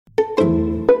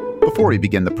Before we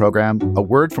begin the program, a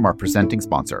word from our presenting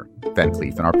sponsor, Van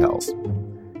Cleef & Arpels.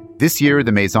 This year,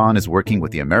 the Maison is working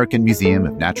with the American Museum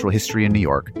of Natural History in New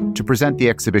York to present the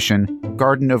exhibition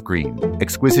Garden of Green,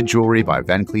 Exquisite Jewelry by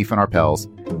Van Cleef & Arpels,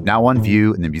 now on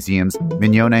view in the museum's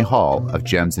Mignone Hall of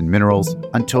Gems and Minerals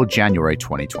until January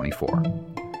 2024.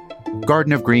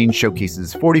 Garden of Green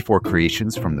showcases 44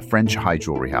 creations from the French high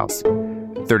jewelry house,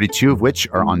 32 of which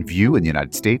are on view in the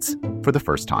United States for the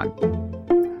first time.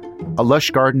 A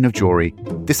lush garden of jewelry,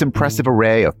 this impressive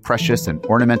array of precious and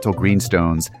ornamental green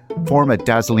stones form a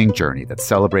dazzling journey that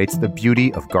celebrates the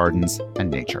beauty of gardens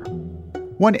and nature.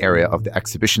 One area of the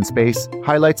exhibition space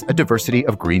highlights a diversity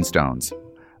of green stones.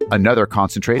 Another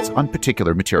concentrates on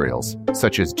particular materials,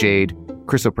 such as jade,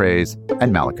 chrysoprase,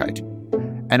 and malachite.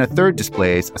 And a third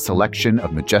displays a selection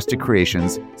of majestic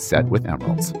creations set with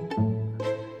emeralds.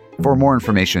 For more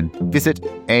information, visit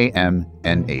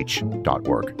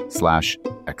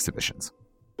amnh.org/exhibitions.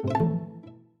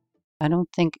 I don't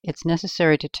think it's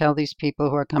necessary to tell these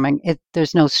people who are coming,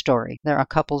 there's no story. There are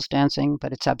couples dancing,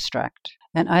 but it's abstract.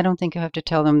 And I don't think you have to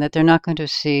tell them that they're not going to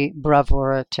see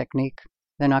bravura technique.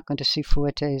 They're not going to see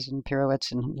fouettes and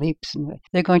pirouettes and leaps.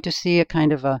 They're going to see a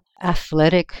kind of a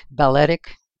athletic,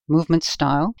 balletic movement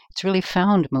style. It's really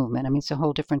found movement. I mean, it's a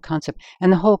whole different concept.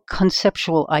 And the whole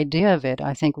conceptual idea of it,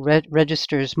 I think,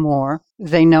 registers more.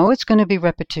 They know it's going to be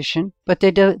repetition, but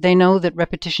they know that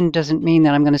repetition doesn't mean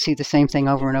that I'm going to see the same thing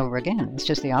over and over again. It's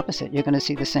just the opposite. You're going to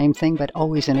see the same thing, but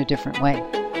always in a different way.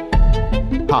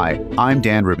 Hi, I'm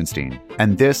Dan Rubenstein,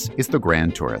 and this is The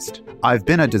Grand Tourist. I've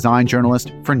been a design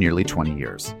journalist for nearly 20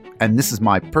 years, and this is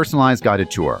my personalized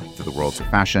guided tour through the worlds of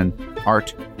fashion,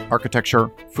 art, architecture,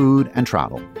 food, and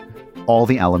travel. All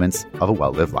the elements of a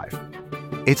well-lived life.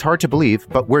 It's hard to believe,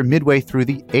 but we're midway through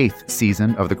the 8th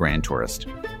season of The Grand Tourist.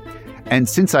 And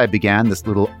since I began this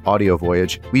little audio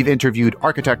voyage, we've interviewed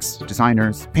architects,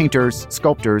 designers, painters,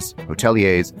 sculptors,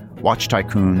 hoteliers, watch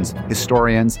tycoons,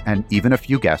 historians, and even a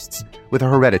few guests with a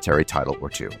hereditary title or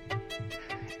two.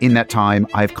 In that time,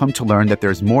 I've come to learn that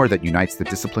there's more that unites the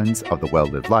disciplines of the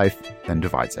well-lived life than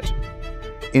divides it.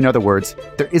 In other words,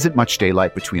 there isn't much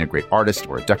daylight between a great artist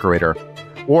or a decorator,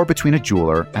 or between a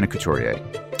jeweler and a couturier,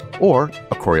 or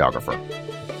a choreographer.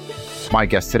 My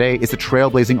guest today is a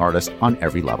trailblazing artist on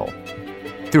every level.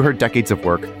 Through her decades of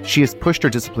work, she has pushed her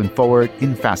discipline forward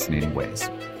in fascinating ways.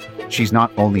 She's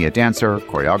not only a dancer,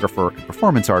 choreographer, and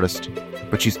performance artist,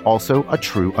 but she's also a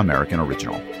true American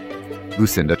original.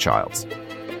 Lucinda Childs.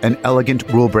 An elegant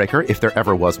rule breaker, if there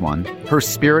ever was one, her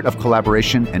spirit of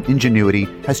collaboration and ingenuity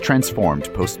has transformed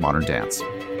postmodern dance.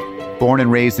 Born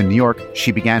and raised in New York,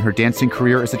 she began her dancing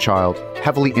career as a child,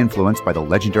 heavily influenced by the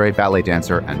legendary ballet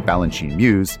dancer and Balanchine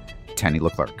muse, Tenny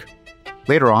Leclerc.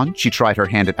 Later on, she tried her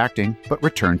hand at acting, but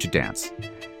returned to dance.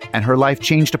 And her life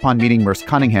changed upon meeting Merce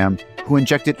Cunningham, who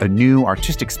injected a new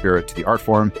artistic spirit to the art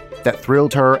form that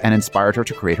thrilled her and inspired her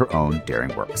to create her own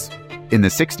daring works. In the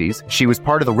 60s, she was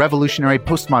part of the revolutionary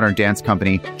postmodern dance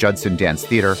company Judson Dance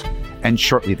Theater, and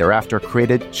shortly thereafter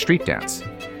created Street Dance,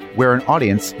 where an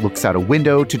audience looks out a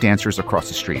window to dancers across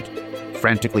the street,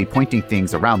 frantically pointing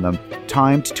things around them,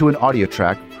 timed to an audio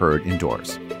track heard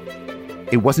indoors.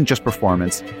 It wasn't just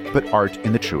performance, but art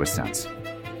in the truest sense.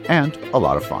 And a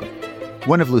lot of fun.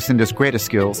 One of Lucinda's greatest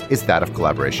skills is that of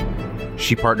collaboration.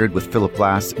 She partnered with Philip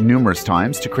Glass numerous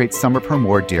times to create some of her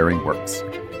more daring works,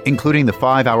 including the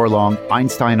 5-hour-long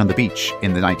Einstein on the Beach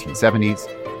in the 1970s,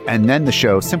 and then the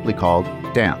show simply called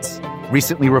Dance,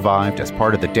 recently revived as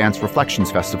part of the Dance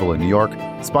Reflections Festival in New York,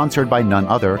 sponsored by none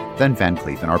other than Van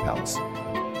Cleef & Arpels.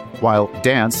 While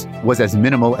Dance was as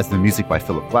minimal as the music by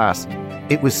Philip Glass,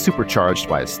 it was supercharged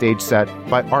by a stage set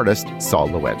by artist Saul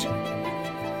Lewitt.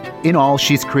 In all,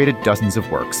 she's created dozens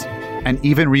of works, and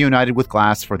even reunited with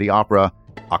Glass for the opera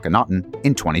Akhenaten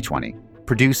in 2020,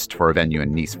 produced for a venue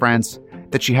in Nice, France,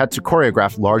 that she had to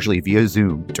choreograph largely via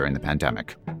Zoom during the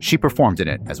pandemic. She performed in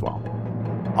it as well.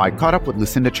 I caught up with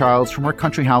Lucinda Childs from her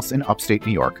country house in upstate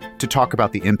New York to talk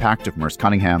about the impact of Merce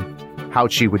Cunningham, how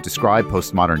she would describe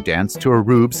postmodern dance to a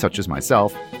rube such as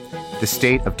myself, the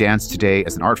state of dance today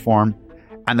as an art form,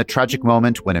 and the tragic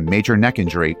moment when a major neck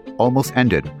injury almost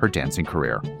ended her dancing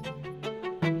career.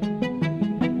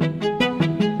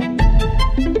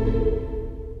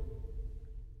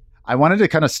 I wanted to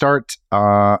kind of start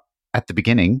at the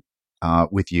beginning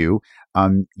with you.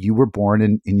 You were born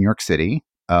in New York City.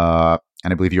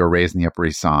 And I believe you were raised in the Upper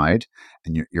East Side,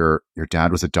 and your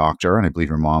dad was a doctor, and I believe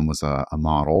your mom was a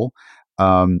model.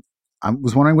 I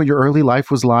was wondering what your early life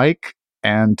was like,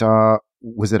 and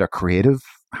was it a creative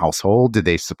household? Did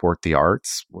they support the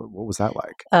arts? What was that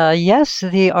like? Yes,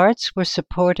 the arts were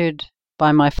supported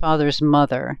by my father's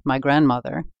mother, my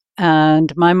grandmother.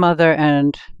 And my mother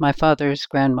and my father's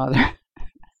grandmother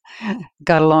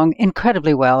got along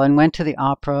incredibly well and went to the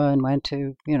opera and went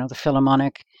to, the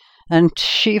Philharmonic. And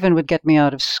she even would get me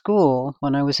out of school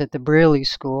when I was at the Brearley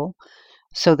School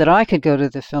so that I could go to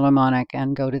the Philharmonic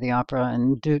and go to the opera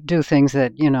and do things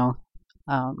that,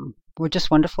 were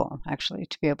just wonderful, actually,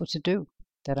 to be able to do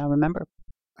that I remember.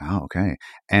 Oh, okay.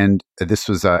 And this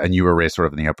was, and you were raised sort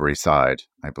of in the Upper East Side,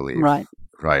 I believe. Right.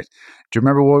 Right. Do you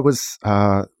remember what was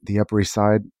the Upper East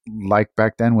Side like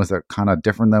back then? Was it kind of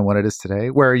different than what it is today?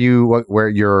 Where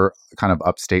you're kind of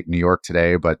upstate New York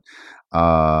today, but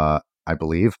I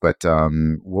believe. But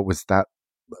what was that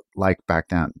like back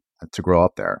then to grow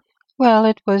up there? Well,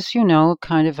 it was,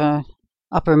 kind of a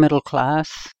upper middle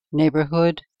class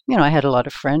neighborhood. I had a lot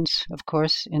of friends, of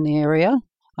course, in the area.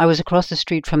 I was across the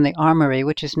street from the Armory,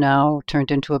 which is now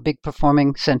turned into a big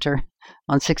performing center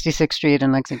on 66th Street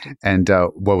in Lexington. And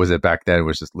what was it back then? It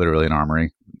was just literally an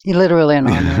armory? Literally an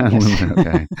armory, yes.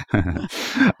 Okay.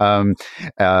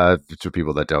 For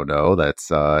people that don't know,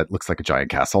 it looks like a giant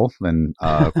castle and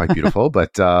quite beautiful.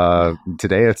 But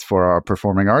today it's for our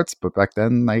performing arts. But back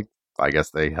then, I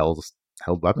guess they held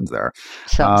weapons there.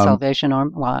 Salvation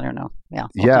Army. Well, I don't know. Yeah,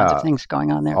 all kinds of things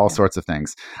going on there. All sorts of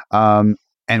things.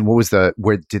 And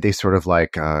where did they sort of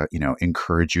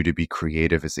encourage you to be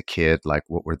creative as a kid? Like,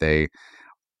 what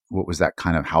was that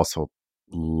kind of household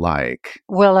like?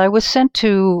 Well, I was sent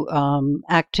to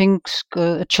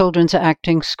children's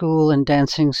acting school and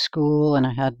dancing school, and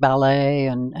I had ballet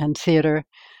and theater,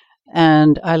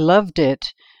 and I loved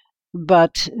it.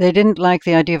 But they didn't like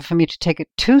the idea for me to take it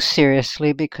too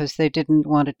seriously because they didn't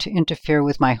want it to interfere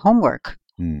with my homework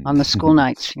on the school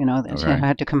nights. Okay. I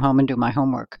had to come home and do my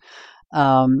homework.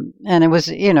 And it was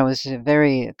a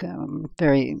very,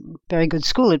 very, very good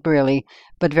school at Brearley,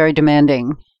 but very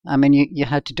demanding. I mean, you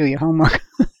had to do your homework,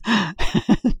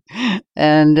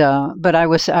 and but I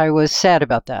was sad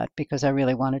about that because I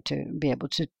really wanted to be able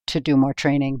to do more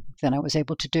training than I was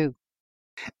able to do.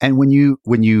 And when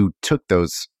you took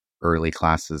those early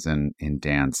classes in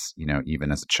dance,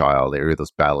 even as a child, or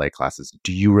those ballet classes,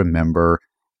 do you remember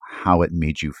how it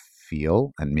made you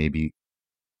feel? And maybe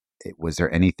was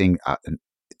there anything?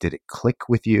 Did it click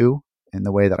with you in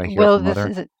the way that I hear from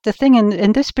other? The thing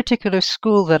in this particular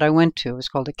school that I went to was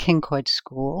called a Kincoid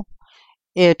school.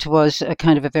 It was a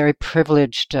kind of a very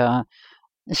privileged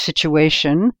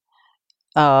situation.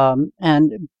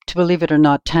 And to believe it or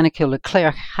not, Tanaquil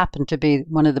Leclerc happened to be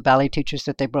one of the ballet teachers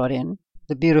that they brought in.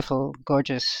 The beautiful,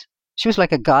 gorgeous. She was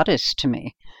like a goddess to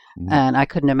me. Mm. And I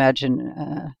couldn't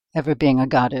imagine ever being a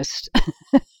goddess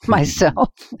myself.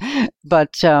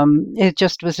 But it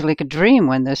just was like a dream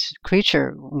when this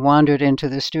creature wandered into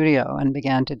the studio and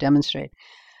began to demonstrate.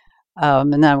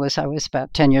 And I was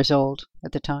about 10 years old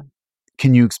at the time.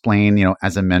 Can you explain,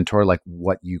 as a mentor, like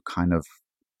what you kind of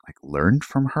learned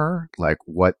from her, like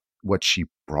what she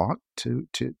brought to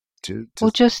well,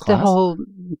 just class? The whole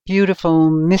beautiful,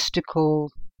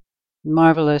 mystical,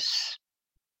 marvelous,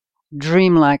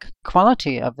 dreamlike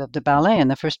quality of the ballet. And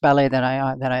the first ballet that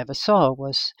I ever saw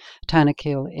was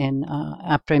Tanaquil in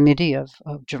Après Midi of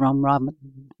Jerome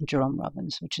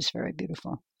Robbins, which is very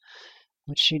beautiful,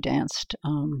 which she danced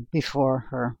before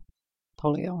her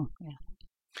polio. Yeah.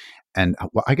 And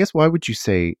I guess why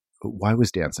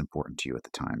was dance important to you at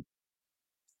the time?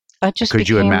 Could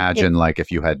you imagine,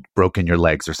 if you had broken your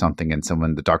legs or something, and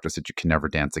the doctor said you can never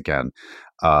dance again,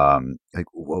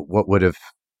 what would have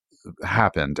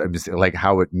happened? I'm just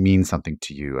how it means something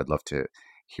to you. I'd love to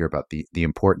hear about the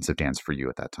importance of dance for you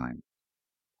at that time.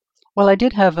 Well, I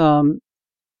did have,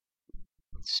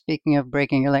 speaking of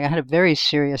breaking your leg, I had a very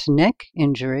serious neck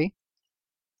injury,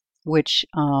 which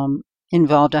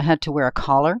involved I had to wear a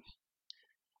collar,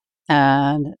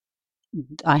 and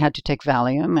I had to take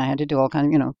Valium. I had to do all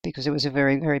kinds of, because it was a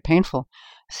very, very painful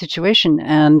situation.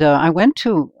 And I went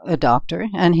to a doctor,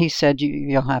 and he said,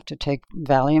 you'll have to take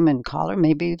Valium and collar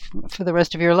maybe for the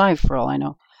rest of your life, for all I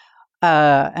know.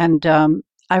 And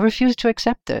I refused to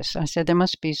accept this. I said there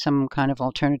must be some kind of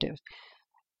alternative.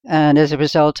 And as a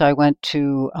result, I went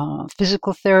to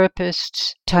physical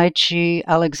therapists, Tai Chi,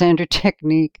 Alexander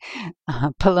Technique,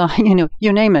 Pilates,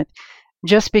 you name it,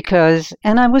 just because,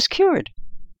 and I was cured.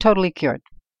 Totally cured.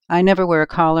 I never wear a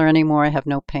collar anymore. I have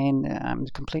no pain. I'm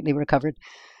completely recovered,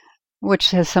 which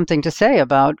has something to say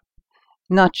about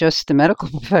not just the medical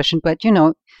profession, but,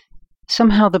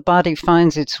 somehow the body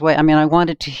finds its way. I mean, I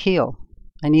wanted to heal.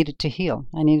 I needed to heal.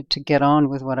 I needed to get on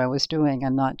with what I was doing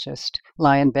and not just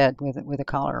lie in bed with a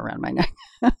collar around my neck.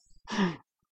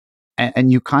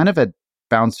 And you kind of had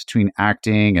bounced between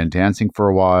acting and dancing for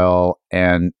a while.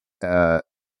 And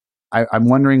I'm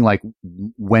wondering, like,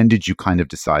 when did you kind of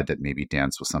decide that maybe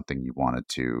dance was something you wanted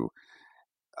to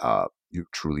you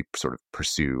truly sort of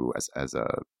pursue as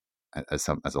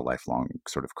a lifelong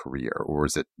sort of career, or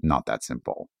is it not that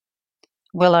simple?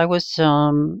 Well, I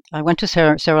went to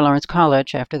Sarah Lawrence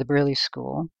College after the Brearley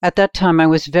School. At that time, I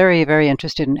was very, very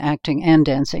interested in acting and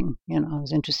dancing. I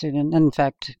was interested in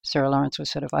fact, Sarah Lawrence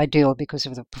was sort of ideal because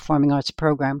of the performing arts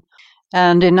program.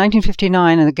 And in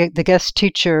 1959, the guest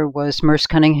teacher was Merce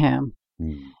Cunningham.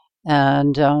 Mm.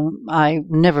 And I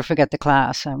never forget the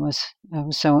class. I was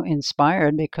so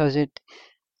inspired because it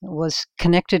was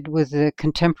connected with the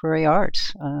contemporary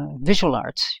arts, visual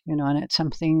arts, and it's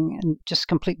something just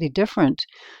completely different.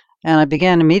 And I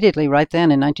began immediately right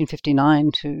then in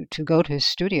 1959 to go to his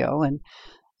studio, and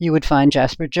you would find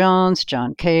Jasper Jones,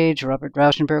 John Cage, Robert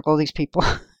Rauschenberg, all these people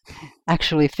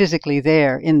actually physically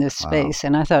there in this Wow. space.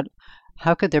 And I thought,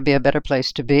 how could there be a better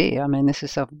place to be? I mean, this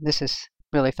is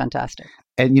really fantastic.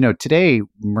 And today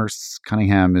Merce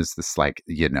Cunningham is this, like,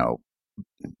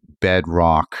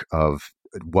 bedrock of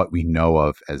what we know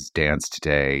of as dance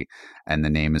today, and the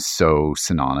name is so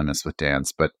synonymous with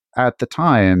dance. But at the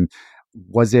time,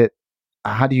 was it?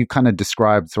 How do you kind of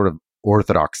describe sort of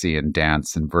orthodoxy in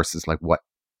dance and versus like what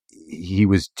he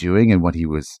was doing and what he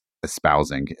was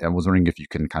espousing? I was wondering if you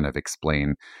can kind of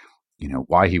explain,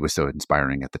 why he was so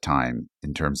inspiring at the time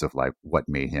in terms of like what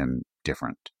made him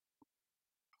different.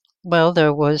 Well,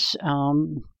 there was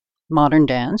modern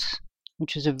dance,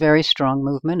 which is a very strong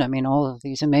movement. I mean, all of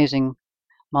these amazing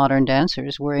modern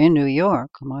dancers were in New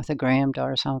York. Martha Graham,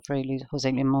 Doris Humphrey, Jose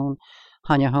Limon,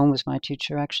 Hanya Holm was my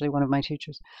teacher, actually one of my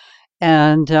teachers.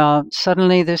 And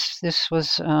suddenly, this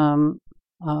was an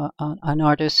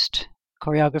artist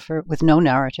choreographer with no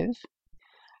narrative,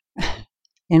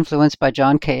 influenced by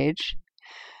John Cage,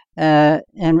 and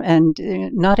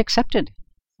not accepted.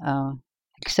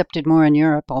 Accepted more in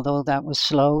Europe, although that was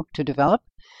slow to develop.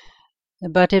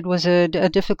 But it was a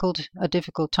difficult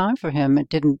time for him. It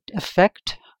didn't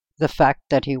affect the fact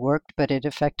that he worked, but it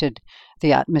affected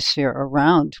the atmosphere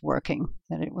around working.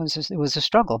 That it was a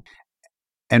struggle.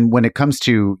 And when it comes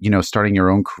to, starting your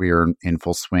own career in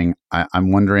full swing,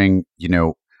 I'm wondering,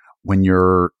 when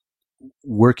you're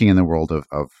working in the world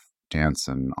of dance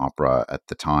and opera at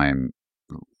the time,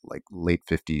 like late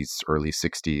 50s, early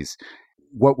 60s,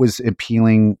 what was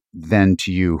appealing then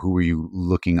to you? Who were you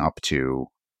looking up to?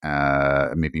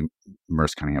 Maybe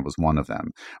Merce Cunningham was one of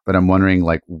them, but I'm wondering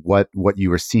like what you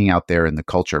were seeing out there in the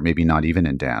culture, maybe not even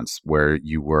in dance, where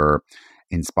you were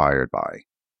inspired by.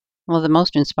 Well, the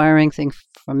most inspiring thing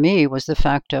for me was the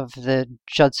fact of the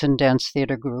Judson Dance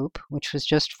Theater Group, which was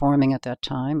just forming at that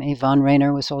time. Yvonne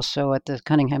Rainer was also at the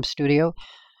Cunningham studio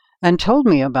and told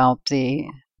me about the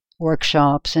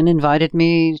workshops and invited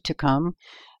me to come.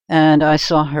 And I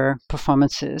saw her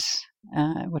performances,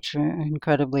 which were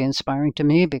incredibly inspiring to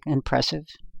me, impressive.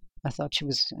 I thought she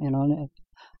was,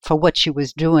 for what she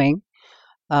was doing,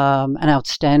 an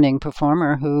outstanding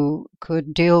performer who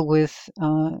could deal with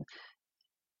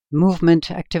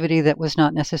movement activity that was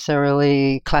not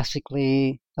necessarily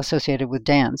classically associated with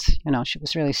dance. She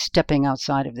was really stepping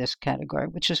outside of this category,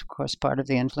 which is, of course, part of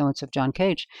the influence of John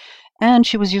Cage. And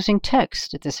she was using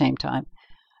text at the same time.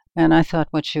 And I thought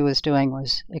what she was doing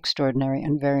was extraordinary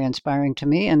and very inspiring to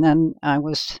me. And then I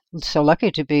was so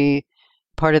lucky to be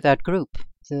part of that group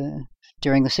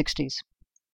during the 60s.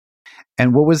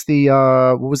 And what was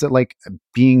it like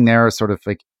being there, sort of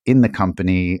like in the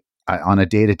company on a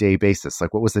day-to-day basis?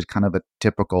 Like, what was it kind of a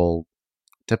typical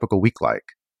week like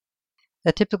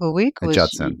A typical week at was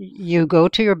Judson? you go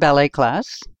to your ballet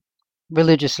class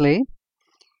religiously,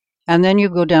 and then you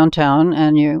go downtown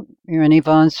and you're in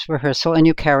Yvonne's rehearsal and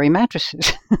you carry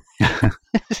mattresses.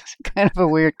 It's kind of a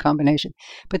weird combination.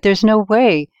 But there's no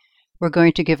way we're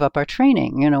going to give up our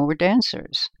training. We're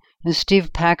dancers. And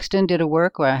Steve Paxton did a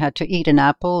work where I had to eat an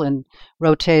apple and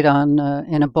rotate on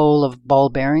in a bowl of ball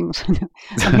bearings.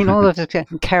 I mean, all of this.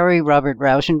 Carry Robert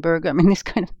Rauschenberg. I mean, this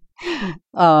kind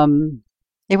of.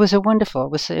 It was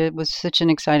It was such an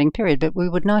exciting period. But we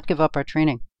would not give up our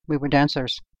training. We were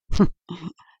dancers.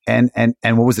 And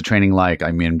what was the training like?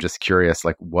 I mean, I'm just curious.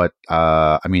 Like, what?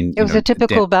 It was a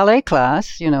typical ballet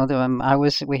class.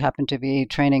 We happened to be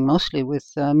training mostly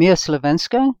with Mia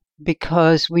Slavenska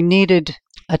because we needed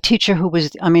a teacher who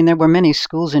was. I mean, there were many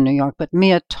schools in New York, but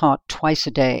Mia taught twice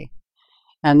a day,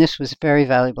 and this was very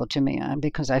valuable to me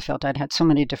because I felt I'd had so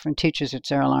many different teachers at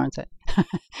Sarah Lawrence,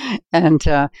 and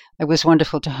it was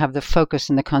wonderful to have the focus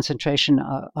and the concentration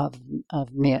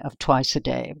of Mia of twice a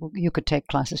day. You could take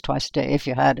classes twice a day if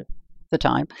you had the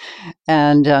time,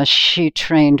 and she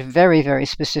trained very, very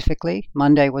specifically.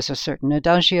 Monday was a certain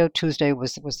adagio, Tuesday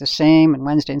was the same, and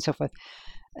Wednesday and so forth.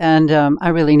 And I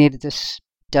really needed this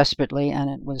desperately, and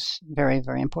it was very,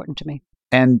 very important to me.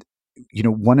 And,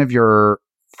 one of your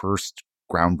first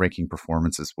groundbreaking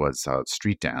performances was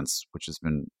Street Dance, which has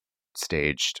been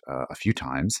staged a few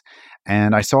times.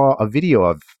 And I saw a video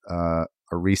of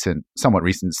somewhat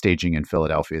recent staging in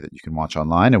Philadelphia that you can watch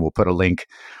online, and we'll put a link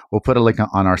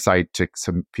on our site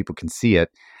so people can see it.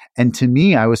 And to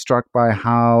me, I was struck by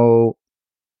how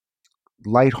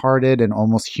lighthearted and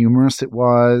almost humorous it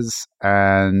was,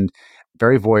 and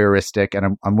very voyeuristic.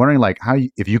 And I'm wondering, like,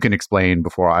 if you can explain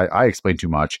before I explain too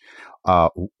much,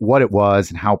 what it was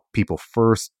and how people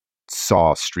first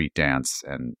saw Street Dance,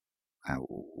 and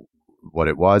what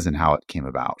it was and how it came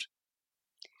about.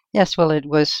 Yes, well, it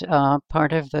was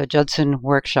part of the Judson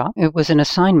workshop. It was an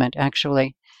assignment,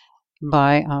 actually,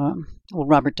 by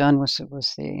Robert Dunn was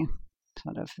the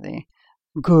sort of the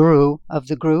guru of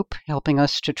the group, helping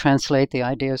us to translate the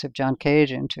ideas of John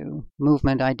Cage into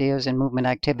movement ideas and movement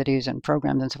activities and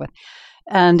programs and so forth.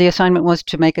 And the assignment was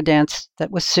to make a dance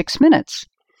that was 6 minutes.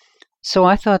 So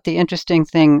I thought the interesting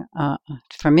thing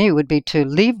for me would be to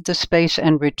leave the space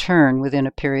and return within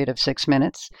a period of 6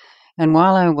 minutes. And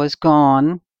while I was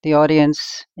gone, the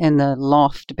audience in the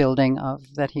loft building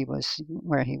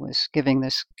where he was giving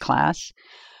this class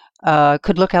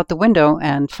could look out the window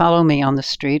and follow me on the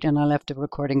street. And I left a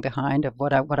recording behind of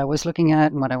what I was looking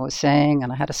at and what I was saying.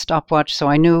 And I had a stopwatch, so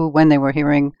I knew when they were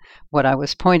hearing what I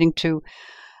was pointing to.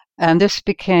 And this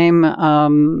became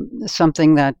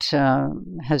something that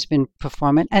has been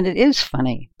performed. And it is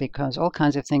funny because all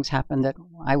kinds of things happen that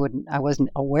I wasn't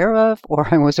aware of, or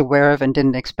I was aware of and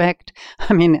didn't expect.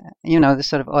 I mean, the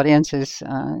sort of audiences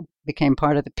became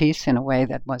part of the piece in a way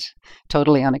that was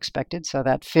totally unexpected. So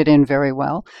that fit in very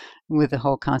well with the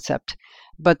whole concept.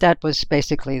 But that was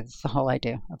basically the whole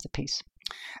idea of the piece.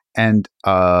 And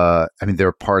I mean, there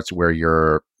are parts where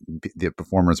the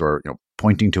performers are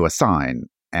pointing to a sign.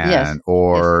 Yes.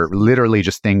 Literally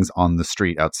just things on the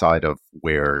street outside of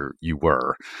where you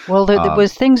were. Well, there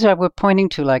was things I were pointing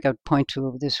to, like I'd point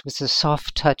to, this was a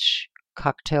Soft Touch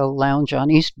cocktail lounge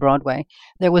on East Broadway.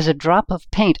 There was a drop of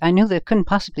paint. I knew they couldn't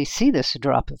possibly see this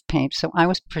drop of paint, so I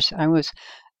was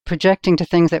projecting to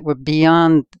things that were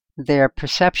beyond their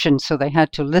perception, so they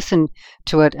had to listen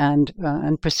to it and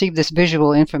perceive this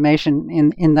visual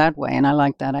information in that way. And I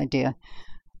liked that idea,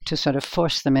 to sort of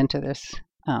force them into this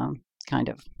kind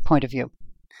of point of view.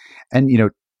 And,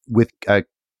 with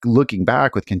looking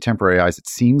back with contemporary eyes, it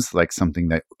seems like something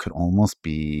that could almost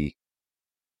be,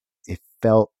 it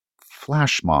felt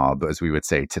flash mob, as we would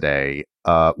say today,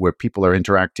 where people are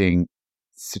interacting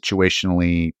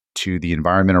situationally to the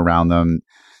environment around them,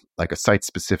 like a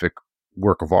site-specific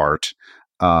work of art,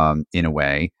 in a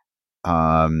way,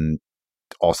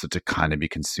 also to kind of be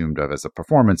consumed of as a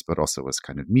performance, but also as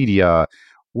kind of media.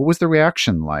 What was the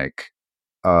reaction like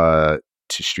to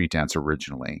Street Dance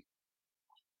originally?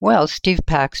 Well, Steve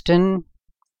Paxton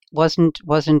wasn't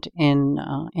in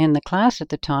the class at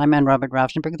the time, and Robert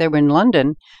Rauschenberg. They were in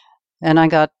London, and I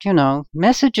got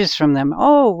messages from them.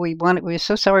 Oh, we're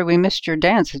so sorry we missed your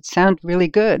dance. It sounded really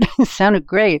good. It sounded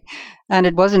great, and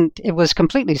it wasn't. It was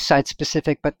completely site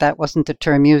specific, but that wasn't the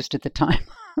term used at the time.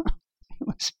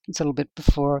 It's a little bit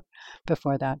before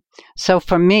that. So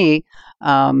for me,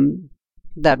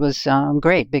 that was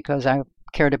great because I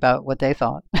cared about what they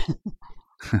thought.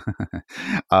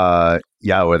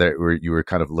 Whether you were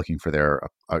kind of looking for their,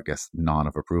 I guess, nod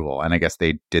of approval, and I guess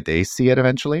did they see it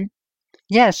eventually?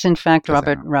 Yes, in fact,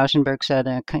 Robert Rauschenberg said,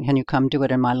 "Can you come do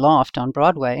it in my loft on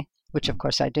Broadway?" Which, of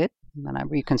course, I did, and I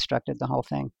reconstructed the whole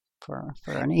thing for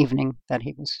an evening that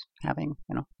he was having,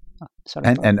 sort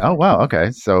of. Oh wow,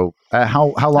 okay. So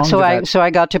how long? So I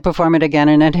got to perform it again,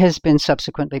 and it has been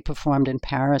subsequently performed in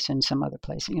Paris and some other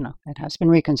places. It has been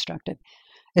reconstructed.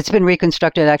 It's been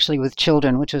reconstructed actually with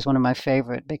children, which was one of my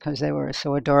favorite because they were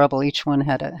so adorable. Each one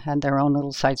had their own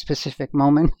little site-specific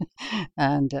moment,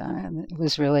 and it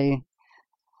was really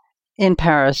in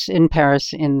Paris in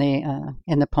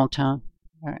the Pantin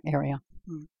area.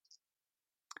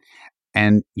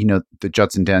 And the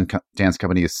Judson Dance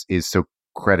Company is so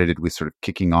credited with sort of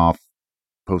kicking off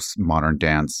postmodern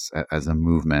dance as a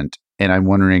movement. And I'm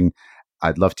wondering,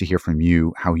 I'd love to hear from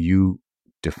you how you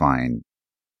define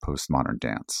postmodern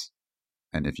dance,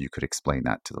 and if you could explain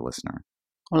that to the listener.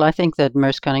 Well, I think that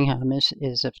Merce Cunningham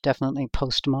is definitely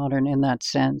postmodern in that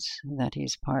sense, that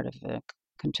he's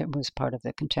was part of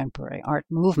the contemporary art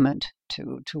movement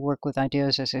to work with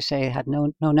ideas, as I say, had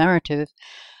no narrative.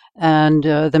 And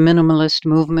the minimalist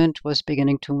movement was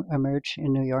beginning to emerge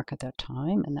in New York at that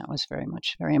time, and that was very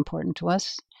important to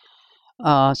us,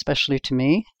 especially to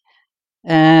me.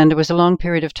 And it was a long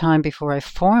period of time before I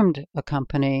formed a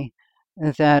company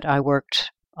that I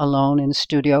worked alone in the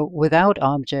studio without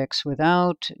objects,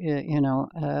 without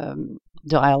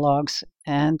dialogues.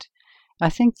 And I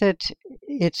think that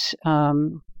it's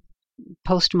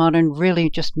postmodern really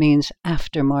just means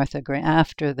after Martha Graham,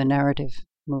 after the narrative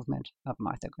movement of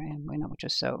Martha Graham, which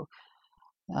is so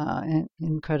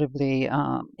incredibly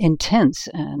intense,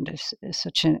 and is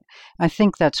such a. I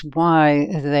think that's why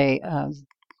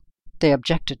they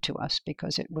objected to us,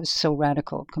 because it was so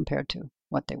radical compared to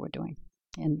what they were doing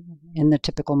in the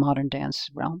typical modern dance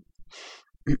realm.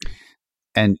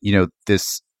 And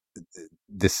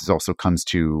this also comes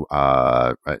to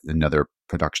another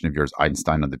production of yours,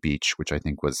 Einstein on the Beach, which I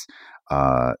think was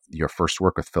your first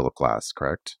work with Philip Glass,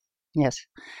 correct? Yes.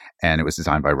 And it was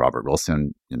designed by Robert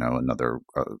Wilson, another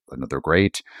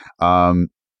great.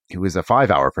 It was a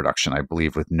 5-hour production, I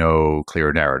believe, with no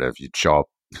clear narrative. You'd show up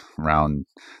around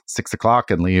 6 o'clock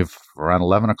and leave around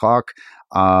 11 o'clock.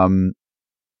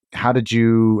 How did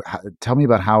you tell me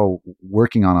about how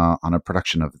working on a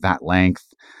production of that length,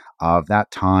 of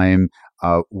that time,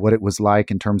 what it was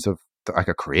like in terms of like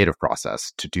a creative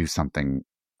process to do something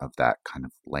of that kind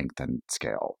of length and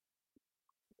scale?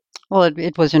 Well,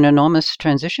 it was an enormous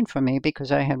transition for me,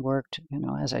 because I had worked,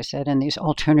 as I said, in these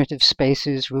alternative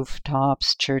spaces,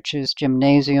 rooftops, churches,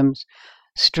 gymnasiums,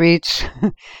 streets.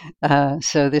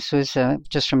 So this was,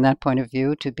 just from that point of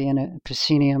view, to be in a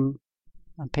proscenium,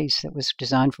 a piece that was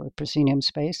designed for a proscenium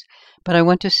space. But I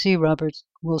went to see Robert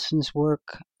Wilson's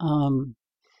work on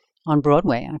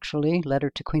Broadway, actually,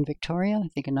 Letter to Queen Victoria, I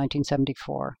think in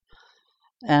 1974.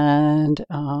 And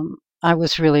I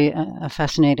was really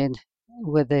fascinated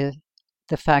with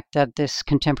the fact that this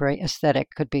contemporary aesthetic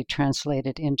could be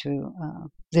translated into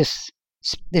this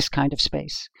kind of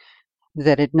space,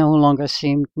 that it no longer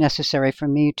seemed necessary for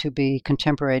me to be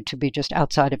contemporary, to be just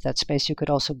outside of that space. You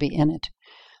could also be in it.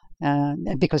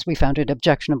 Because we found it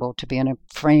objectionable to be in a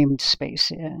framed space,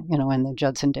 in the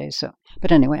Judson days. So,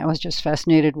 but anyway, I was just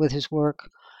fascinated with his work.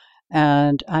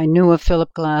 And I knew of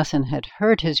Philip Glass and had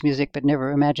heard his music, but never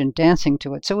imagined dancing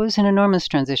to it. So it was an enormous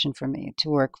transition for me to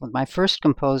work with my first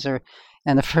composer,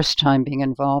 and the first time being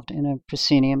involved in a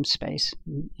proscenium space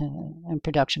and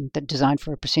production that designed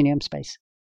for a proscenium space.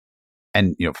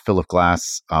 And Philip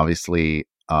Glass obviously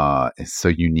is so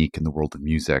unique in the world of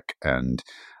music. And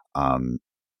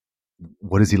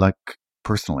what is he like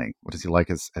personally? What is he like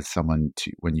as someone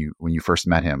when you first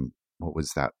met him? What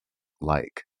was that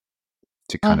like?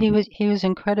 He was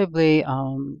incredibly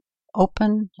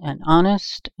open and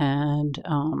honest, and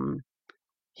one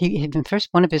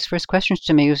of his first questions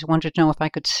to me was, wanted to know if I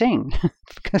could sing,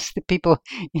 because the people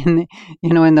in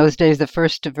those days, the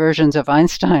first versions of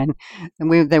Einstein,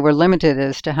 they were limited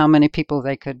as to how many people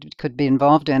they could be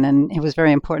involved in, and it was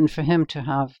very important for him to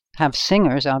have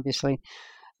singers, obviously,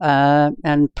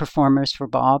 and performers for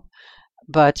Bob.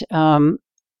 But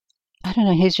I don't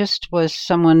know, he just was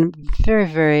someone very,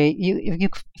 very, you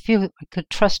feel I could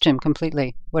trust him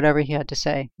completely, whatever he had to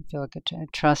say. I feel I could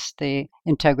trust the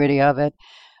integrity of it.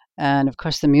 And of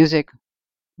course, the music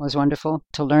was wonderful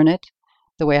to learn it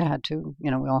the way I had to. We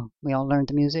all learned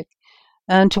the music,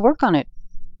 and to work on it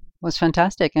was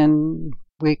fantastic. And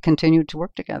we continued to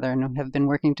work together and have been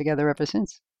working together ever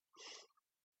since.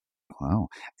 Wow.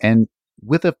 And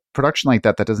with a production like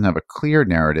that doesn't have a clear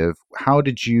narrative, how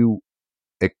did you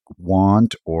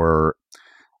want, or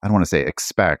I don't want to say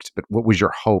expect, but what was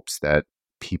your hopes that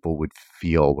people would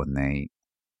feel when they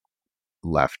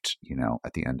left,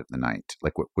 at the end of the night?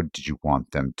 Like, what did you want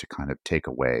them to kind of take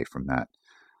away from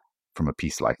a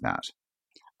piece like that?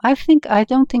 I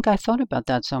don't think I thought about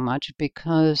that so much,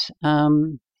 because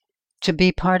to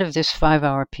be part of this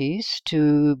 5-hour piece,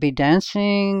 to be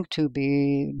dancing, to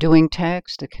be doing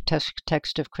text, the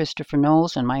text of Christopher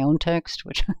Knowles and my own text,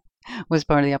 which was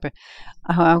part of the opera.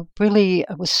 I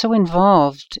was so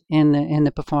involved in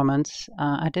the performance.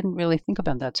 I didn't really think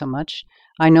about that so much.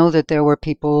 I know that there were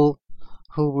people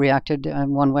who reacted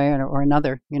in one way or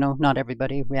another. Not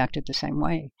everybody reacted the same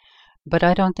way. But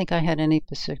I don't think I had any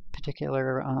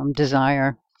particular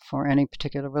desire for any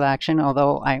particular reaction,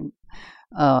 although I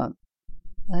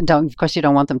don't. Of course, you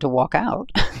don't want them to walk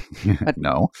out. But,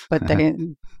 no. But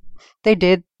they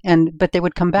did, but they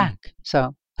would come back.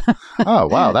 So. Oh,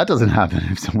 wow. That doesn't happen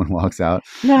if someone walks out.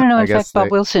 No. In fact, Bob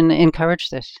Wilson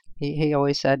encouraged this. He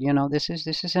always said, this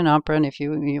is an opera, and if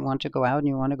you want to go out and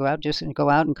you want to go out, just go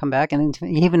out and come back. And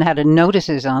he even had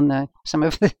notices on some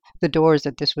of the doors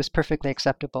that this was perfectly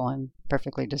acceptable and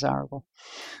perfectly desirable.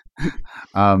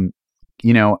 I'm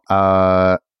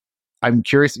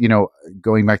curious,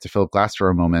 going back to Philip Glass for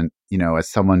a moment, as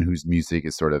someone whose music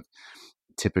is sort of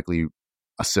typically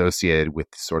associated with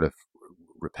sort of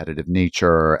repetitive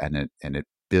nature, and it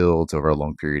builds over a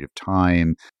long period of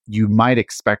time. You might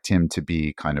expect him to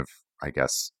be kind of, I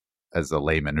guess, as a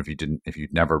layman, if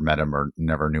you'd never met him or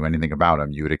never knew anything about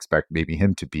him, you would expect maybe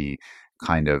him to be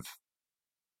kind of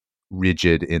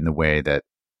rigid in the way that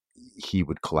he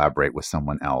would collaborate with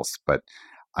someone else. But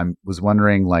I was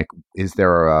wondering, like, is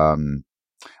there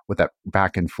what that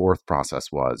back and forth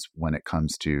process was when it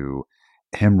comes to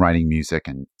him writing music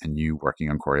and you working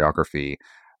on choreography,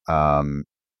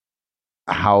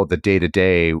 how the day to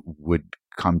day would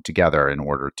come together in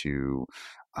order to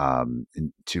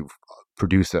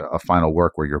produce a final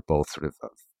work where you're both sort of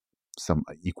some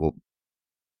equal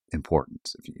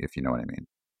importance, if you know what I mean.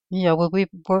 Yeah, well, we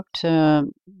worked, of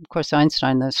course,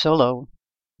 Einstein, the solo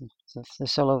in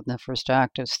the first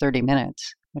act is 30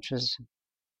 minutes, which was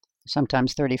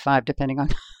sometimes 35, depending on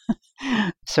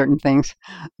certain things.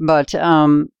 But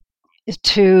to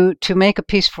make a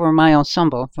piece for my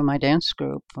ensemble, for my dance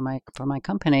group, for my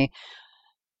company,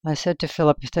 I said to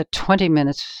Philip that 20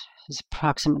 minutes is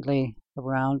approximately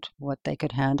around what they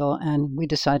could handle, and we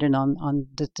decided on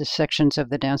the sections of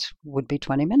the dance would be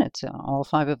 20 minutes. All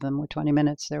 5 of them were 20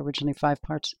 minutes. There were originally 5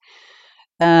 parts.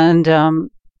 And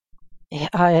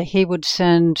he would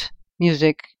send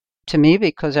music to me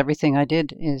because everything I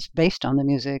did is based on the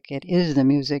music. It is the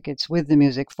music. It's with the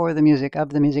music, for the music, of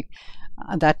the music.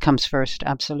 That comes first,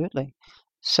 absolutely.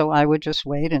 So I would just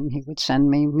wait, and he would send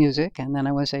me music, and then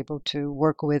I was able to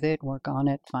work with it, work on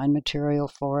it, find material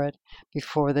for it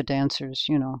before the dancers,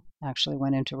 actually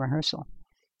went into rehearsal.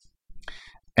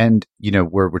 And,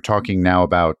 we're talking now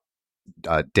about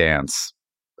dance,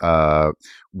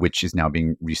 which is now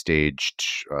being restaged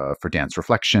for Dance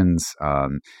Reflections.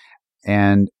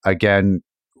 And again,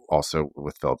 also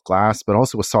with Philip Glass, but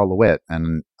also with Saul LeWitt,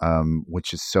 and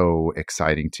which is so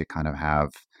exciting to kind of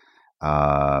have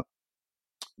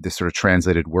this sort of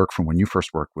translated work from when you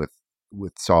first worked with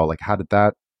Saul. Like, how did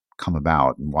that come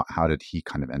about, and how did he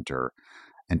kind of enter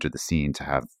the scene to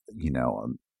have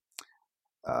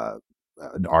an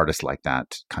artist like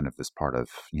that kind of as part of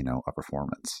a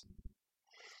performance?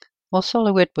 Well, Saul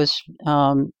LeWitt was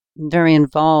very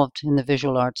involved in the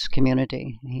visual arts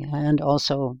community, and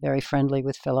also very friendly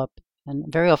with Philip, and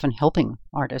very often helping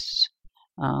artists,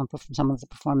 some of the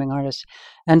performing artists.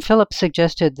 And Philip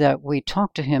suggested that we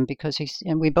talk to him because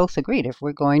and we both agreed, if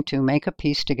we're going to make a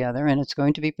piece together and it's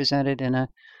going to be presented in a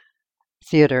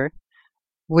theater,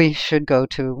 we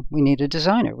need a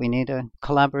designer. We need a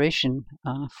collaboration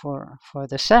for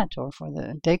the set or for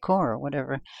the decor or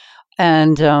whatever.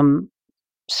 And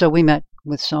so we met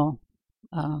with Saul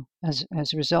as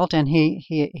a result, and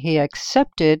he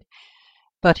accepted,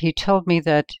 but he told me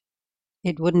that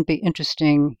it wouldn't be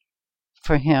interesting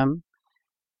for him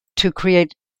to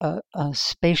create a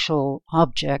spatial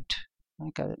object,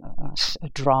 like a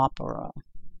drop or a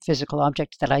physical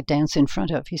object that I dance in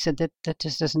front of. He said that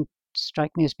just doesn't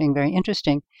strike me as being very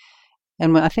interesting.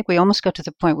 And I think we almost got to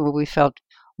the point where we felt,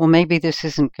 well, maybe this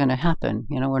isn't going to happen.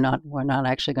 We're not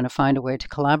actually going to find a way to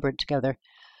collaborate together.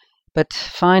 But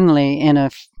finally, in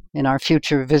our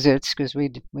future visits, because we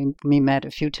met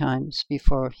a few times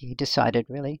before he decided,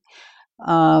 really,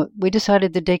 we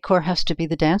decided the decor has to be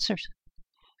the dancers.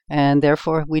 And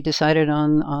therefore, we decided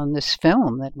on this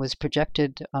film that was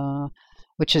projected,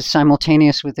 which is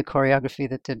simultaneous with the choreography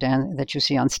that you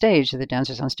see on stage. The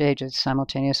dancers on stage is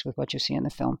simultaneous with what you see in the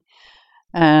film.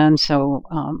 And so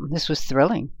this was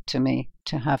thrilling to me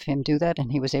to have him do that.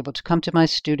 And he was able to come to my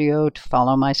studio to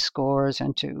follow my scores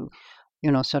and to,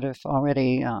 sort of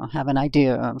already have an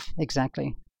idea of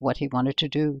exactly what he wanted to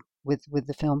do with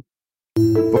the film.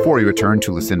 Before we return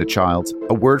to Lucinda Childs,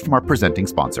 a word from our presenting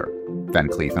sponsor, Van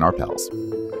Cleef & Arpels.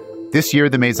 This year,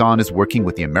 the Maison is working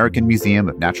with the American Museum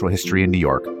of Natural History in New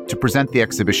York to present the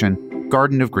exhibition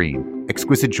Garden of Green,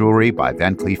 Exquisite Jewelry by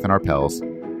Van Cleef & Arpels,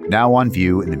 now on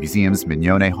view in the museum's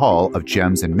Mignone Hall of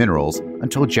Gems and Minerals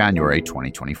until January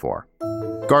 2024.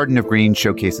 Garden of Green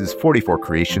showcases 44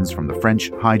 creations from the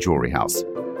French high jewelry house,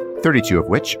 32 of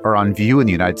which are on view in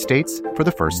the United States for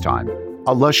the first time.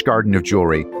 A lush garden of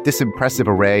jewelry, this impressive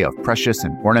array of precious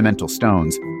and ornamental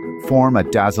stones form a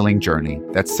dazzling journey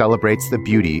that celebrates the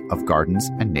beauty of gardens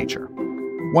and nature.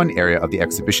 One area of the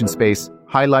exhibition space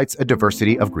highlights a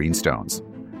diversity of green stones.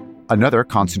 Another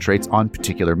concentrates on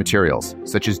particular materials,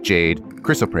 such as jade,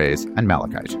 chrysoprase, and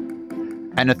malachite.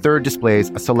 And a third displays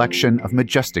a selection of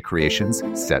majestic creations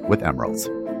set with emeralds.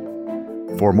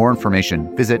 For more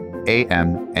information, visit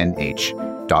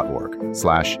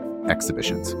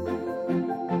amnh.org/exhibitions.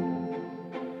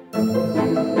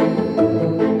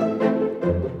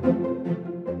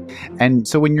 And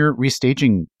so when you're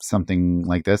restaging something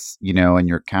like this, and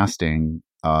you're casting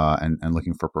and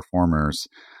looking for performers,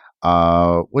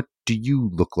 what do you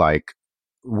look like?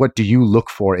 What do you look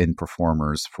for in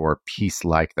performers for a piece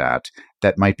like that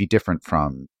might be different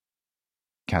from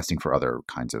casting for other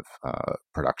kinds of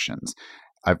productions?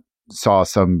 I saw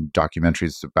some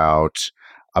documentaries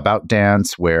about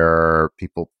dance where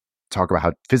people talk about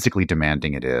how physically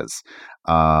demanding it is.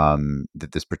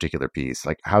 That this particular piece,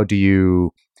 like, how do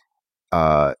you?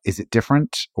 Is it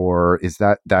different, or is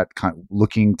that kind of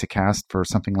looking to cast for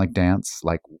something like dance,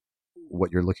 like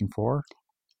what you're looking for?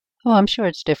 Oh, I'm sure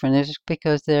it's different. It's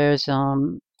because there's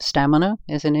stamina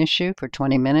is an issue for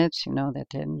 20 minutes. You know that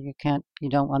then you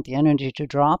don't want the energy to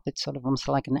drop. It's sort of almost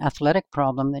like an athletic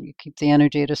problem that you keep the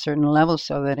energy at a certain level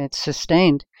so that it's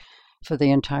sustained for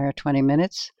the entire 20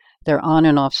 minutes. They're on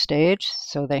and off stage,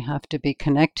 so they have to be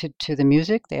connected to the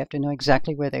music. They have to know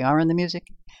exactly where they are in the music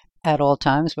at all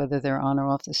times, whether they're on or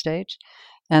off the stage.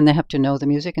 And they have to know the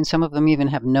music. And some of them even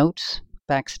have notes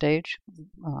backstage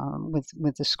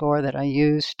with the score that I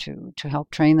use to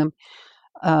help train them,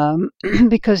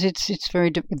 because it's very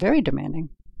demanding.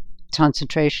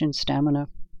 Concentration, stamina.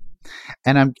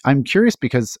 And I'm curious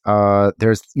because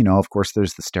there's, of course,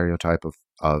 there's the stereotype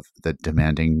of the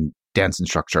demanding dance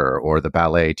instructor or the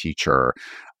ballet teacher,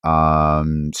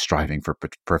 striving for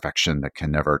perfection that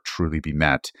can never truly be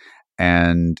met.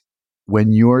 And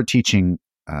when you're teaching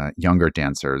younger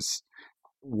dancers,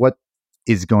 what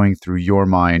is going through your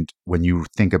mind when you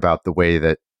think about the way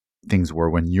that things were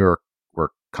when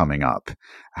were coming up?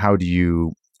 How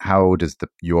does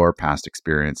your past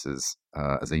experiences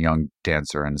as a young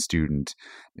dancer and a student,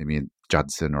 maybe in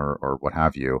Judson or what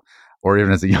have you, or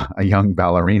even as a young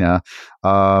ballerina,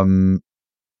 how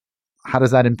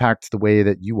does that impact the way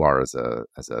that you are as a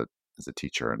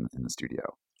teacher in the studio?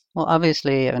 Well,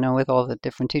 obviously, with all the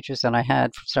different teachers that I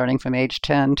had, starting from age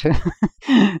 10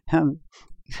 to um,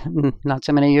 not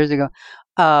so many years ago,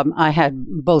 I had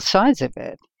both sides of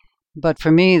it. But for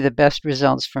me, the best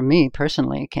results for me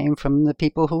personally came from the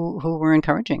people who were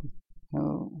encouraging,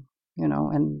 who,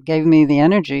 and gave me the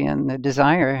energy and the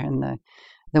desire and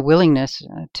the willingness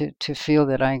to feel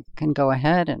that I can go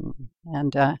ahead,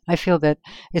 and I feel that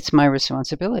it's my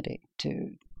responsibility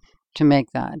to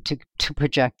make that, to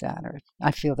project that, or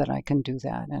I feel that I can do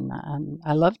that, and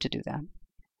I love to do that.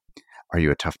 Are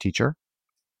you a tough teacher?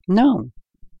 No,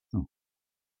 Oh.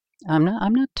 I'm not.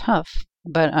 I'm not tough,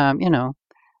 but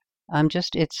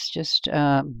it's just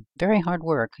very hard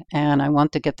work, and I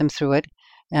want to get them through it,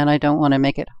 and I don't want to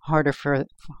make it harder for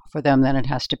them than it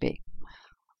has to be.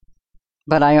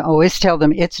 But I always tell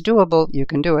them it's doable. You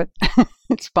can do it.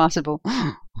 It's possible.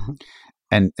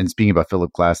 And speaking about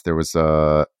Philip Glass, there was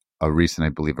a recent, I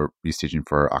believe, a restaging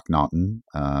for Akhenaten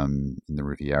in the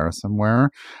Riviera somewhere.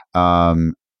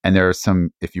 And there are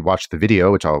some, if you watch the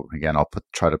video, which I'll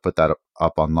try to put that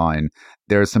up online.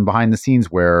 There's some behind the scenes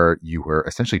where you were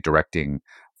essentially directing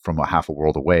from a half a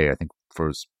world away. I think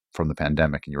from the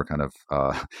pandemic, and you were kind of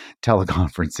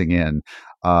teleconferencing in.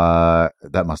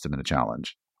 That must have been a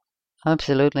challenge.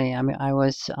 Absolutely. I mean, I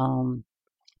was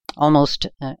almost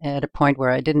at a point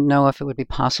where I didn't know if it would be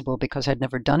possible because I'd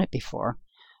never done it before.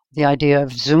 The idea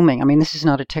of Zooming, I mean, this is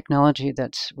not a technology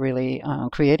that's really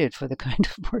created for the kind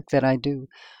of work that I do.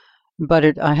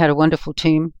 But I had a wonderful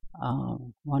team,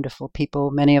 wonderful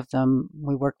people. Many of them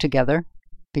we worked together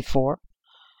before.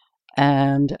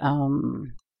 And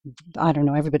I don't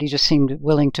know, everybody just seemed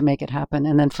willing to make it happen.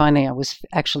 And then finally, I was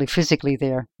actually physically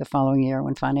there the following year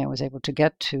when finally I was able to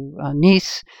get to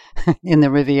Nice in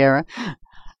the Riviera.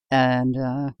 And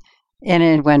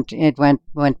it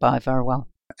went by very well.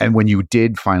 And when you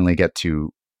did finally get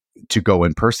to go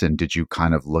in person, did you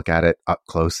kind of look at it up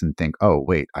close and think, oh,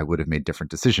 wait, I would have made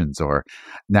different decisions, or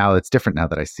now it's different now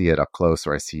that I see it up close,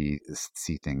 or I see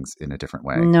things in a different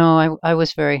way? No, I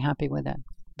was very happy with it.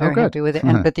 Oh, Very good. happy with it.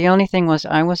 But the only thing was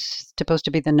I was supposed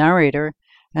to be the narrator,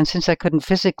 and since I couldn't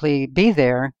physically be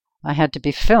there, I had to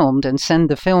be filmed and send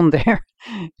the film there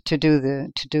to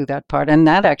do that part. And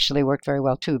that actually worked very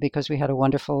well too, because we had a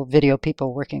wonderful video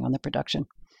people working on the production.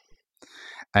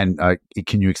 And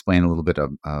can you explain a little bit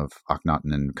of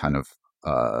Akhenaten, and kind of,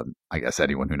 I guess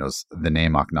anyone who knows the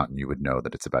name Akhenaten, you would know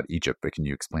that it's about Egypt, but can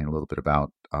you explain a little bit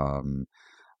about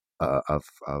of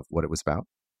what it was about?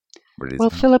 What it is Well,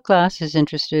 about? Philip Glass is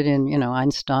interested in,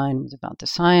 Einstein was about the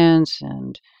science,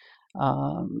 and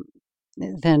um,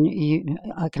 then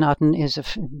Akhenaten is a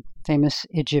famous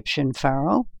Egyptian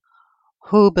pharaoh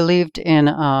who believed in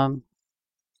a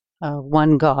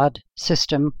one god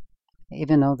system,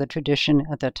 even though the tradition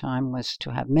at that time was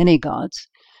to have many gods.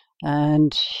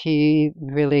 And he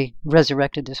really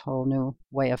resurrected this whole new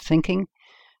way of thinking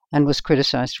and was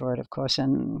criticized for it, of course,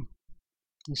 and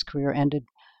his career ended.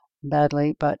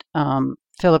 badly. But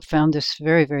Philip found this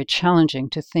very, very challenging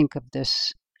to think of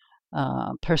this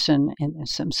person,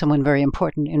 someone very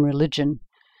important in religion.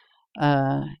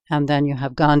 And then you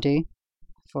have Gandhi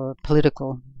for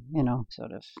political,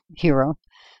 sort of hero.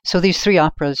 So these three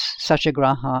operas,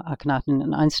 Satyagraha, Akhenaten,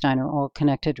 and Einstein, are all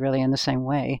connected really in the same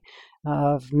way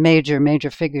of major, major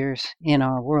figures in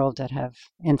our world that have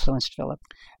influenced Philip.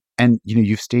 And,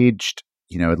 you've staged,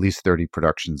 at least 30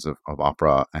 productions of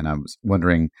opera. And I was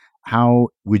wondering, how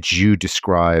would you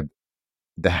describe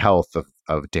the health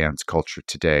of dance culture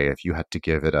today if you had to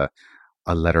give it a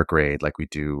letter grade like we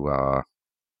do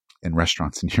in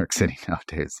restaurants in New York City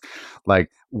nowadays? Like,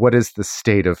 what is the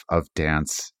state of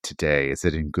dance today? Is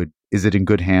it in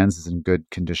good hands? Is it in good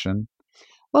condition?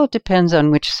 Well, it depends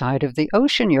on which side of the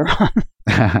ocean you're on.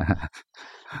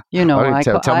 Right,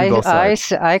 tell me both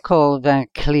sides. I call Van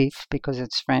Cleef because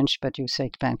it's French, but you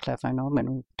say Van Cleef, I know, when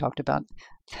we talked about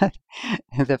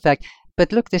the fact.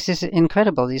 But look, this is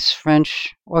incredible. This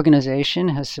French organization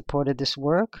has supported this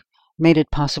work, made it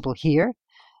possible here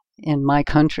in my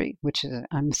country, which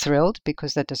I'm thrilled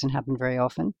because that doesn't happen very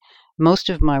often. Most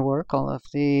of my work, all of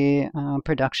the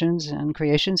productions and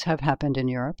creations, have happened in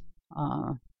Europe.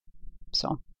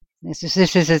 So this is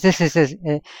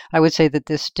I would say that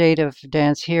the state of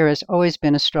dance here has always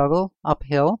been a struggle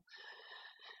uphill.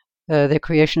 The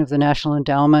creation of the National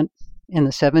Endowment in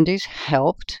the 70s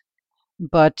helped.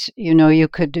 But, you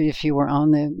could, if you were on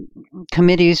the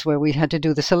committees where we had to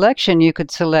do the selection, you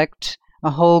could select a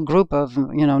whole group of,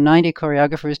 90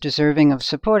 choreographers deserving of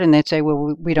support. And they'd say,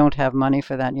 well, we don't have money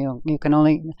for that. You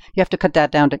have to cut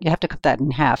that down. You have to cut that in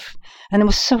half. And it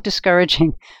was so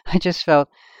discouraging. I just felt,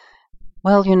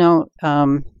 well,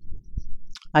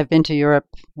 I've been to Europe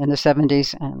in the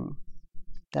 70s, and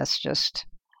that's just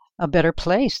a better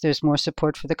place. There's more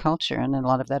support for the culture, and a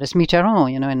lot of that is Mitterrand,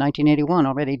 in 1981,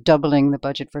 already doubling the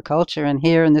budget for culture, and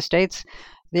here in the States,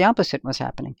 the opposite was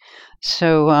happening.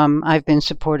 So I've been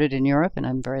supported in Europe, and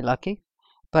I'm very lucky,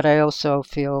 but I also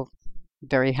feel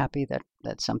very happy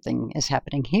that something is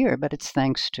happening here, but it's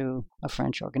thanks to a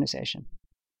French organization.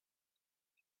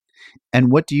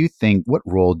 And what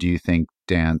role do you think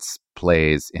dance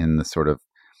plays in the sort of,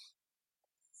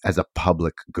 as a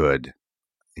public good,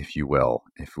 if you will,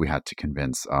 if we had to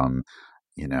convince, the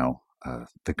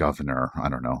governor, I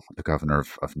don't know, the governor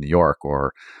of New York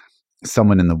or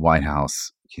someone in the White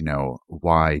House,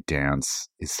 why dance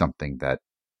is something that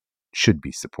should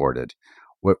be supported?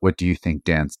 What do you think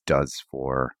dance does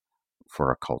for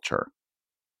a culture?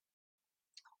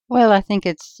 Well, I think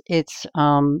it's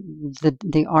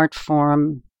the art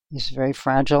form is very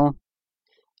fragile,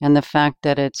 and the fact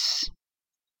that it's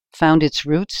found its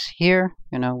roots here,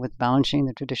 with Balanchine,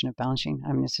 the tradition of Balanchine.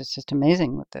 I mean, it's just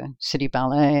amazing what the city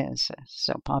ballet is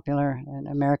so popular, and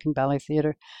American ballet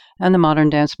theater, and the modern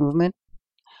dance movement.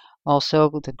 Also,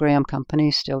 the Graham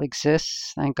Company still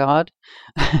exists, thank God.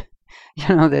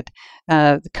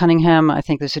 That Cunningham, I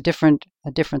think there's a different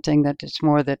thing, that it's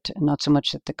more that not so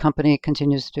much that the company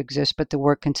continues to exist, but the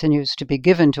work continues to be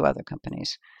given to other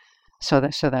companies. So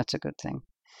that's a good thing.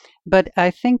 But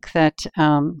I think that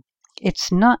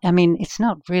it's not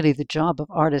really the job of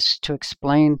artists to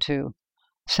explain to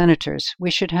senators.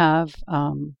 We should have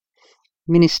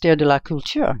Ministère de la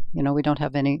Culture. We don't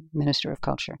have any Minister of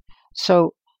Culture.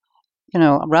 So,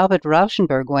 Robert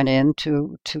Rauschenberg went in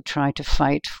to try to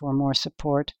fight for more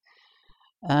support,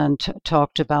 and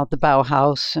talked about the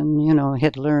Bauhaus and,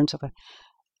 Hitler and so forth.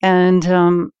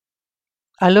 And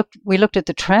we looked at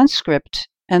the transcript,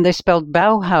 and they spelled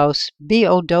Bauhaus,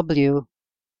 Bowhouse.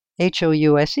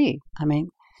 I mean,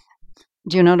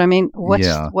 do you know what I mean?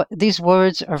 What these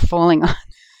words are falling on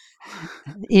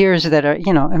ears that are,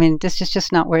 this is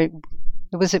just not where it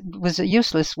was a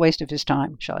useless waste of his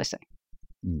time, shall I say.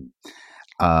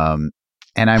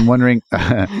 And I'm wondering,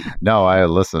 no, I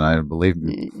believe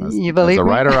me. You believe as a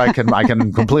writer, I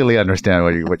can completely understand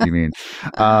what you mean.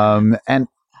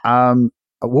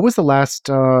 What was the last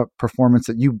performance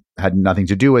that you had nothing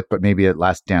to do with, but maybe a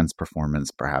last dance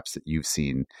performance, perhaps, that you've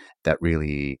seen that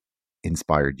really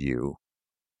inspired you?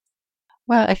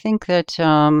 Well, I think that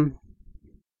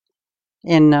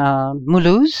in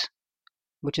Mulhouse,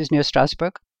 which is near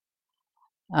Strasbourg,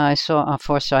 I saw a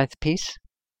Forsyth piece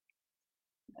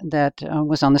that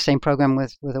was on the same program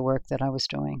with the work that I was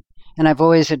doing. And I've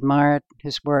always admired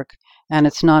his work, and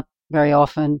it's not very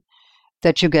often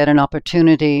that you get an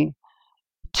opportunity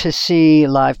to see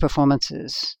live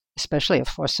performances, especially of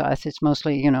Forsyth. It's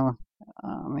mostly,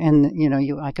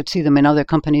 I could see them in other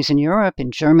companies in Europe, in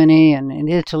Germany, and in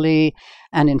Italy,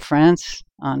 and in France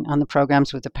on the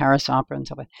programs with the Paris Opera and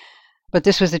so on. But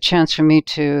this was a chance for me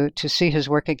to see his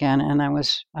work again, and I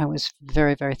was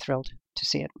very, very thrilled to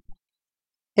see it.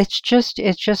 It's just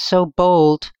so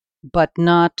bold, but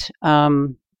not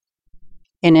in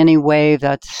any way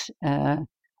that's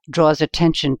draws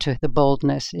attention to the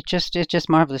boldness. It's just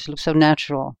marvelous. It looks so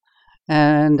natural,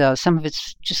 and some of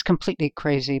it's just completely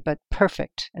crazy, but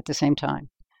perfect at the same time.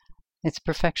 It's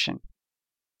perfection.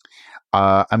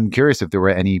 I'm curious if there were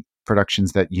any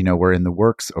productions that were in the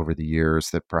works over the years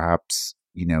that perhaps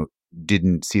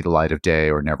didn't see the light of day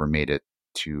or never made it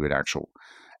to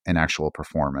an actual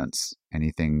performance.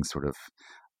 Anything sort of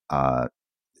uh,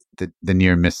 the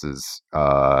near misses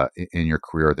in your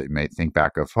career that you may think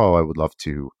back of? Oh, I would love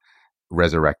to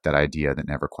resurrect that idea that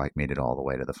never quite made it all the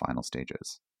way to the final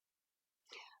stages.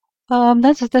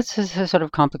 That's sort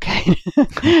of complicated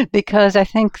because I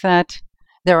think that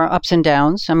there are ups and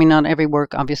downs. I mean, not every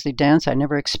work, obviously, dance. I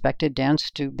never expected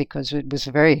dance to because it was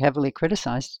very heavily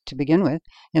criticized to begin with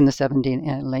in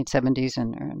the late 70s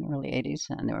and early 80s,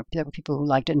 and there were people who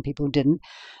liked it and people who didn't.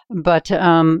 But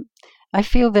I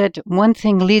feel that one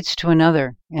thing leads to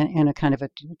another in a kind of a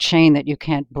chain that you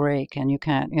can't break, and you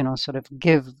can't, sort of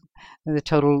give the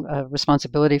total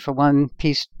responsibility for one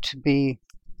piece to be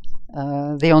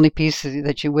the only piece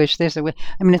that you wish. I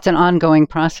mean, it's an ongoing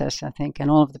process, I think, and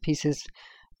all of the pieces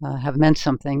have meant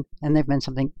something, and they've meant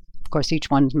something. Of course,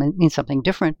 each one means something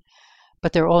different,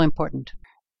 but they're all important.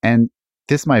 And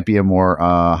this might be a more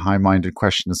high-minded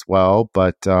question as well,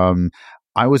 but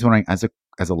I was wondering, as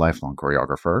a lifelong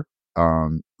choreographer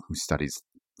who studies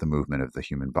the movement of the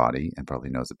human body and probably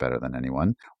knows it better than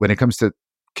anyone, when it comes to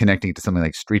connecting to something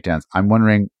like street dance, I'm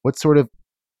wondering what sort of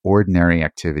ordinary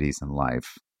activities in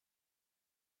life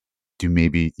do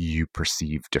maybe you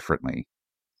perceive differently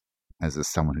as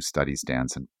someone who studies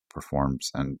dance and performs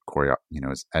and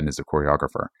and is a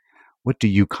choreographer? What do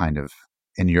you kind of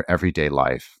in your everyday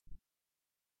life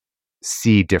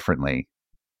see differently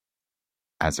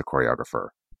as a choreographer?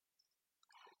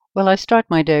 Well, I start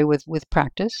my day with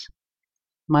practice,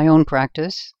 my own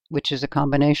practice, which is a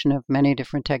combination of many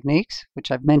different techniques, which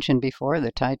I've mentioned before: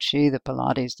 the Tai Chi, the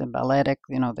Pilates, the balletic,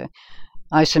 the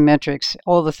isometrics,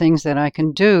 all the things that I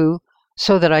can do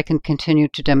so that I can continue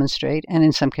to demonstrate and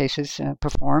in some cases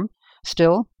perform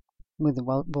still with the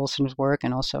Wilson's work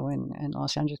and also in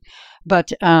Los Angeles.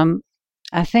 But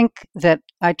I think that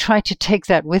I try to take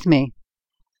that with me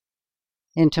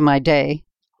into my day.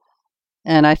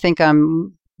 And I think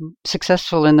I'm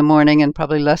successful in the morning and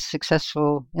probably less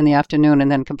successful in the afternoon and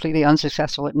then completely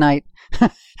unsuccessful at night.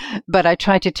 But I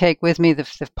try to take with me the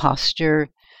posture,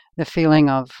 the feeling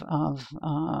of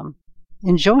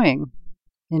enjoying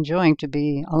to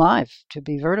be alive, to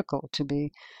be vertical, to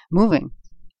be moving.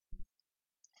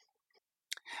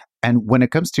 And when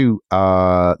it comes to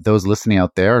those listening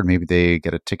out there, and maybe they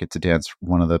get a ticket to dance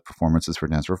one of the performances for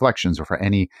Dance Reflections or for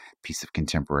any piece of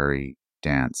contemporary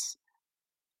dance,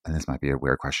 and this might be a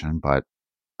weird question, but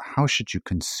how should you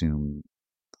consume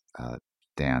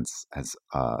dance as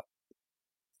a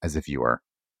viewer,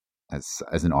 as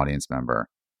an audience member?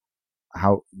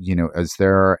 How is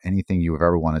there anything you have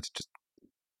ever wanted to just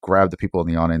grab the people in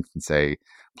the audience and say,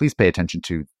 please pay attention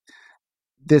to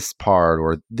this part,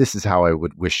 or this is how I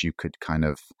would wish you could kind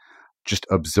of just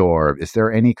absorb? Is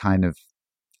there any kind of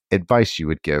advice you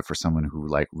would give for someone who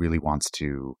really wants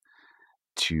to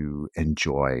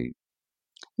enjoy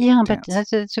Yeah, but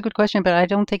dance? it's a good question, but I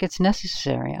don't think it's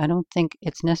necessary. I don't think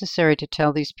it's necessary to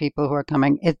tell these people who are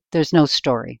coming. There's no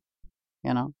story,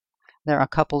 you know. There are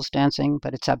couples dancing,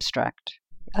 but it's abstract.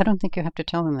 I don't think you have to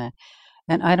tell them that.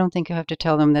 And I don't think you have to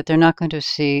tell them that they're not going to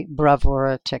see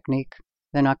bravura technique.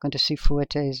 They're not going to see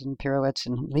fouettes and pirouettes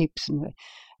and leaps. And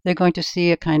they're going to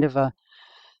see a kind of a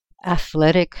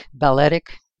athletic,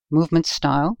 balletic movement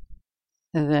style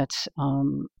that's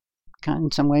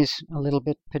in some ways a little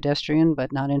bit pedestrian,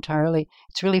 but not entirely.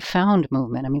 It's really found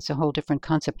movement. I mean, it's a whole different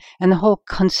concept. And the whole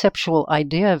conceptual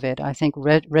idea of it, I think,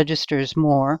 registers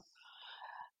more.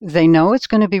 They know it's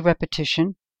going to be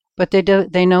repetition, but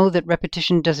they know that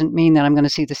repetition doesn't mean that I'm going to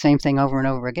see the same thing over and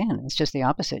over again. It's just the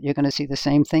opposite. You're going to see the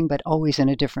same thing, but always in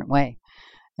a different way.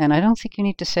 And I don't think you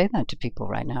need to say that to people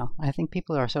right now. I think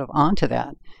people are sort of onto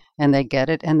that, and they get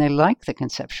it, and they like the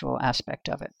conceptual aspect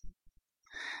of it.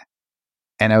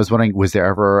 And I was wondering, was there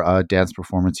ever a dance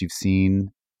performance you've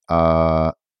seen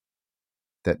that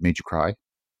made you cry?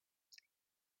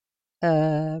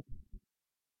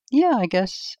 Yeah, I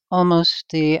guess almost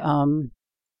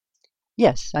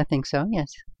yes, I think so,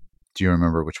 yes. Do you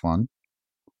remember which one?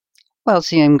 Well,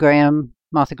 seeing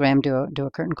Martha Graham do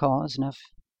a curtain call is enough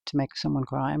to make someone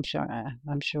cry. I'm sure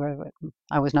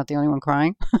I was not the only one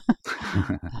crying.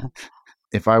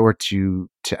 If I were to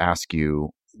ask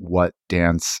you, what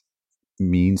dance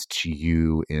means to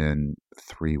you in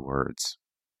 3 words,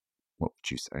 what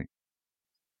would you say?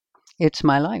 It's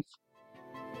my life.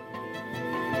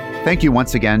 Thank you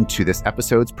once again to this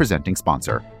episode's presenting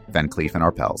sponsor, Van Cleef &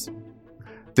 Arpels.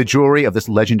 The jewelry of this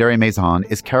legendary maison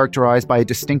is characterized by a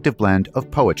distinctive blend of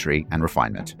poetry and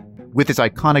refinement. With its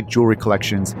iconic jewelry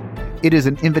collections, it is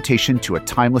an invitation to a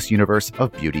timeless universe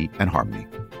of beauty and harmony.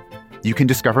 You can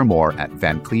discover more at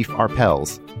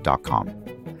vancleefarpels.com.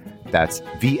 That's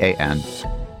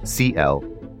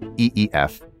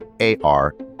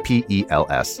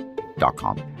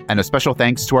VANCLEEFARPELS.com. And a special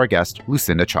thanks to our guest,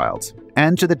 Lucinda Childs,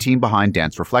 and to the team behind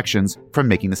Dance Reflections for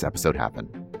making this episode happen.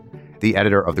 The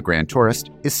editor of The Grand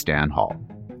Tourist is Stan Hall.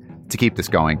 To keep this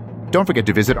going, don't forget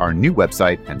to visit our new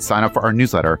website and sign up for our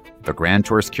newsletter, The Grand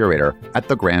Tourist Curator, at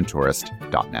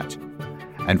thegrandtourist.net.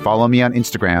 And follow me on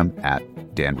Instagram at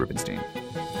Dan Rubenstein.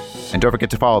 And don't forget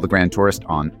to follow The Grand Tourist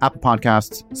on Apple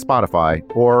Podcasts, Spotify,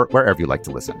 or wherever you like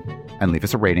to listen. And leave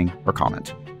us a rating or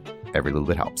comment. Every little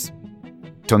bit helps.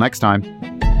 Till next time.